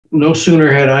no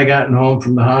sooner had I gotten home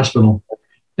from the hospital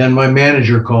than my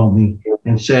manager called me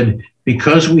and said,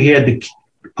 because we had to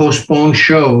postpone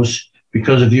shows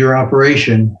because of your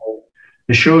operation,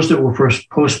 the shows that were first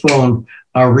postponed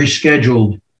are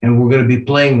rescheduled, and we're going to be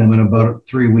playing them in about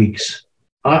 3 weeks.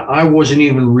 I wasn't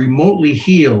even remotely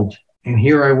healed, and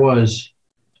here I was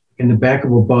in the back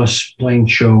of a bus playing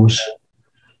shows.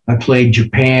 I played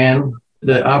Japan.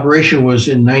 The operation was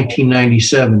in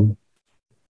 1997.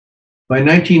 By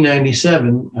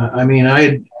 1997, I mean,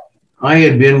 I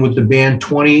had been with the band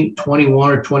 20,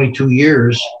 21 or 22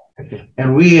 years,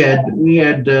 and we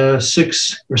had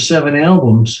 6 or 7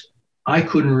 albums. I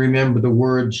couldn't remember the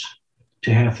words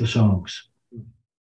to half the songs.